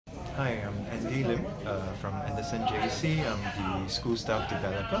Hi, I'm Andy Lim from Anderson JC. I'm the school staff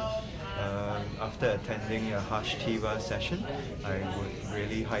developer. After attending a Harsh Tiva session, I would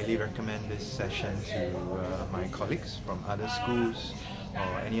really highly recommend this session to my colleagues from other schools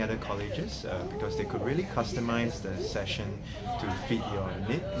or any other colleges because they could really customize the session to fit your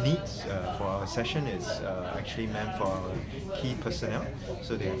needs. For our session, it's actually meant for our key personnel,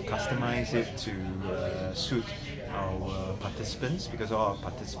 so they have customized it to suit our participants, because all our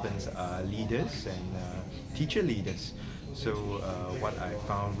participants are leaders and teacher leaders. So what I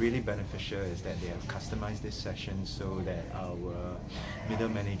found really beneficial is that they have customized this session so that our middle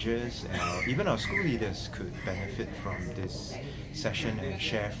managers and even our school leaders could benefit from this session and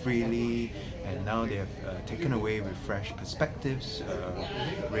share freely. And now they have taken away with fresh perspectives,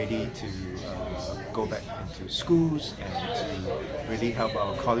 ready to go back into schools and to really help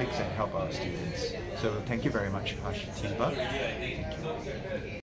our colleagues and help our students. So thank you very much, Harsh Tiba. Thank you.